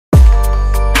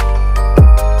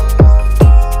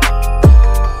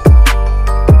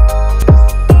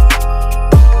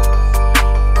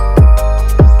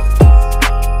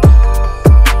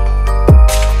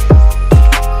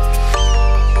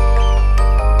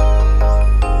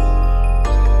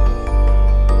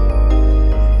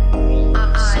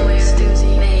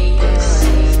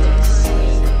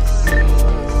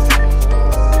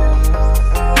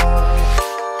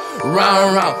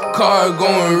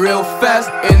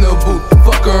in the booth,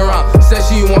 fuck around. Said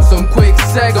she wants some quick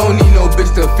sex, don't need no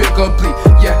bitch to feel complete.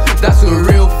 Yeah, that's a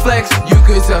real flex. You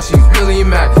could tell she's really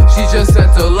mad. She just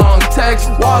sent a long text.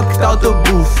 Walked out the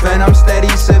booth and I'm steady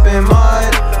sipping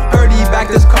mud. Heard he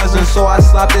backed his cousin, so I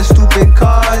slapped his stupid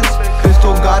cuz.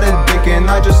 Pistol got a dick and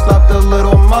I just slapped a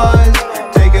little muzz.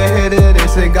 Take a hit of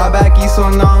this, it got back east, so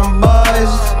now I'm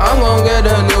buzzed. I'm gon' get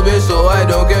a new bitch, so I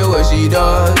don't care what she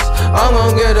does. I'm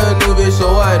gon' get a new bitch,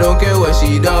 so I don't care what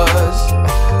she does.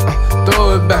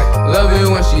 Throw it back, love it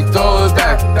when she throw it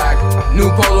back. New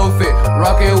polo fit,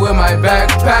 rockin' with my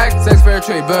backpack. Sex fair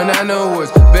trade, banana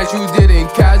woods, bet you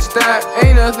didn't catch that.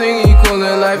 Ain't nothing equal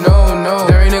in life, no.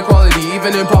 There ain't equality,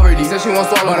 even in poverty. Said she wants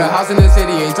to swallow a house in the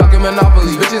city, ain't talking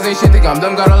monopoly. Bitches ain't shit, think I'm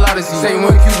dumb, got a lot of see. Say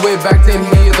one cute way back then,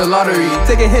 he hit the lottery.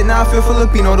 Take a hit, now I feel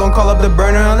Filipino. Don't call up the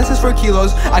burner unless it's for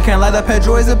kilos. I can't lie, that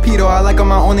Pedro is a pedo. I like on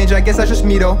my own age, I guess that's just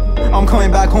me though. I'm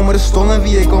coming back home with a stolen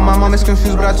vehicle. My mom is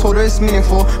confused, but I told her it's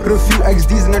meaningful. Put a few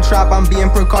XDs in the trap, I'm being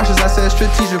precautious, I said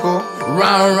strategical.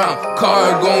 Round,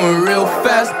 car going real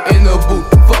fast in the booth,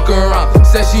 fuck around.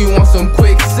 Said she wants some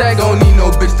quick sex, don't need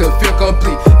no bitch to feel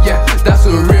complete. Yeah, that's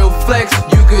a real flex.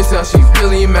 You could tell she's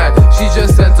really mad. She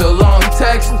just sent a long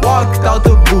text. Walked out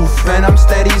the booth and I'm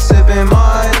steady sipping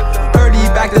mud. Heard he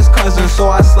backed his cousin, so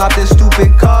I slapped his